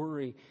have a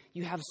worry,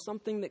 you have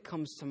something that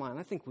comes to mind.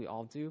 I think we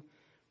all do.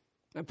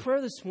 My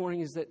prayer this morning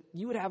is that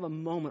you would have a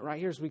moment right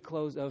here as we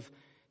close of,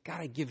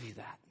 God, I give you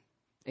that.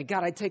 And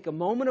God, I take a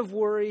moment of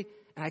worry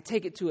and I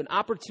take it to an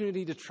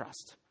opportunity to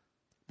trust.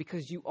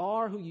 Because you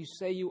are who you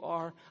say you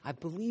are. I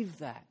believe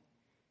that.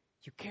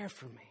 You care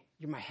for me.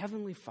 You're my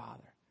heavenly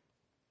Father.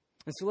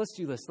 And so let's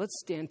do this. Let's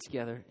stand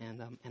together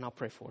and I'll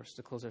pray for us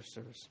to close our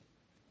service.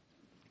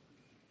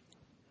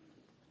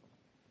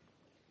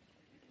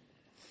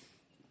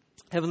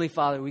 Heavenly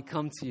Father, we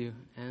come to you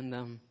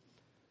and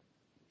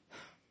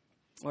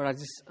Lord,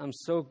 I'm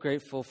so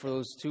grateful for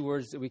those two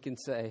words that we can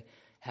say,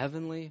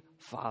 Heavenly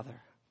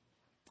Father.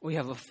 We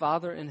have a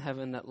Father in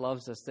heaven that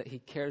loves us, that He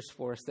cares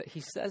for us, that He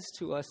says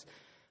to us,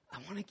 I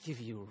want to give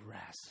you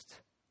rest.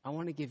 I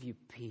want to give you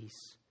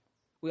peace.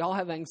 We all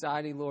have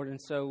anxiety, Lord,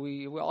 and so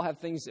we all have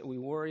things that we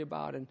worry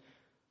about. And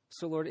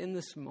so, Lord, in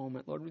this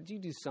moment, Lord, would you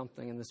do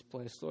something in this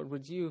place? Lord,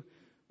 would you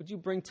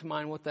bring to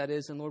mind what that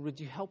is? And Lord, would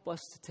you help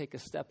us to take a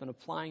step in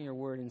applying your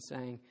word and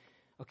saying,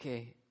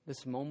 okay,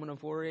 this moment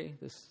of worry,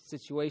 this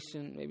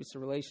situation, maybe it's a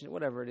relation,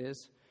 whatever it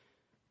is,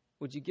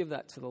 would you give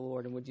that to the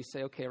Lord? And would you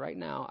say, okay, right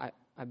now,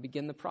 I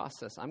begin the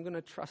process. I'm going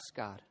to trust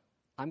God.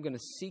 I'm going to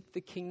seek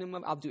the kingdom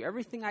I'll do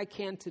everything I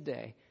can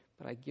today,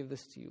 but I give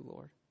this to you,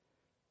 Lord.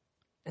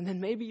 And then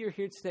maybe you're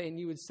here today and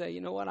you would say, you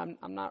know what, I'm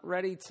not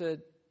ready to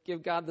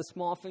give God the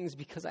small things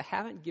because I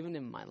haven't given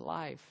Him my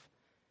life.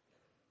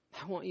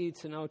 I want you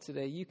to know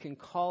today, you can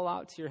call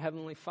out to your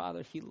Heavenly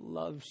Father. He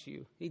loves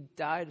you. He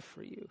died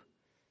for you.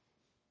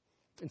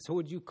 And so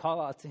would you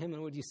call out to Him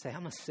and would you say,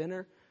 I'm a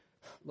sinner.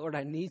 Lord,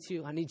 I need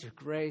you. I need your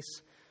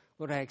grace.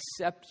 Lord, I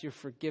accept your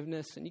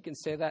forgiveness. And you can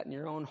say that in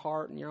your own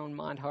heart and your own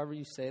mind, however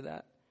you say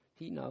that.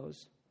 He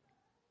knows.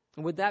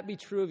 And would that be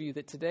true of you,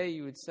 that today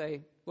you would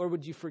say, Lord,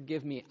 would you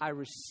forgive me? I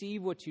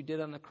receive what you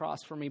did on the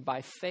cross for me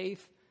by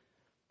faith.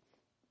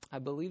 I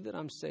believe that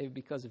I'm saved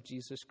because of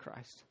Jesus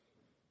Christ.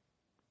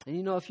 And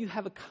you know, if you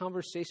have a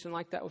conversation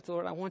like that with the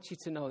Lord, I want you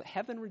to know that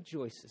heaven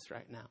rejoices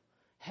right now.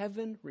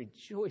 Heaven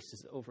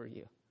rejoices over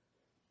you.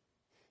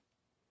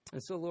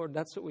 And so, Lord,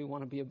 that's what we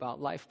want to be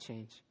about, life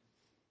change.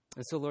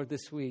 And so, Lord,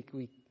 this week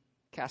we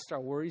cast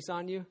our worries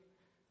on you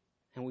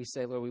and we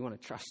say, Lord, we want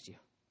to trust you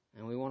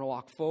and we want to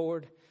walk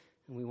forward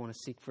and we want to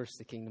seek first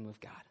the kingdom of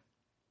God.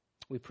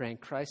 We pray in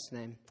Christ's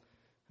name.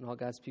 And all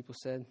God's people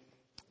said,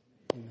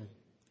 amen.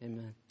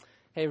 Amen.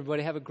 Hey,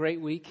 everybody, have a great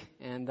week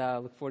and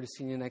look forward to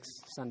seeing you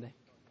next Sunday.